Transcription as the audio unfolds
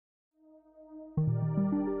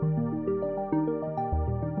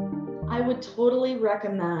I would totally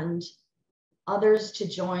recommend others to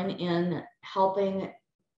join in helping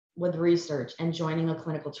with research and joining a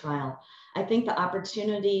clinical trial. I think the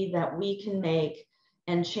opportunity that we can make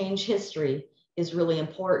and change history is really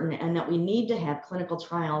important, and that we need to have clinical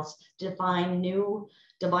trials to find new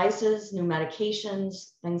devices, new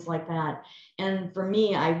medications, things like that. And for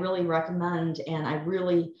me, I really recommend, and I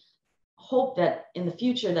really hope that in the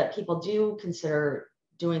future that people do consider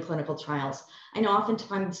doing clinical trials. I know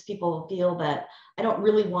oftentimes people feel that I don't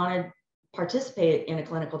really want to participate in a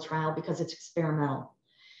clinical trial because it's experimental.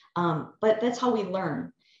 But that's how we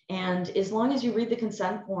learn. And as long as you read the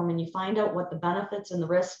consent form and you find out what the benefits and the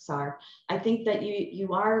risks are, I think that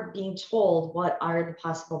you are being told what are the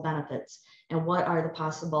possible benefits and what are the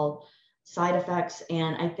possible side effects.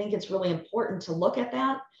 And I think it's really important to look at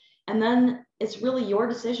that. And then it's really your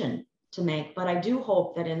decision to make. But I do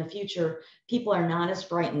hope that in the future, people are not as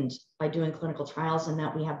frightened by doing clinical trials, and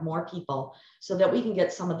that we have more people so that we can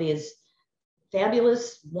get some of these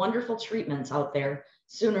fabulous, wonderful treatments out there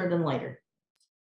sooner than later.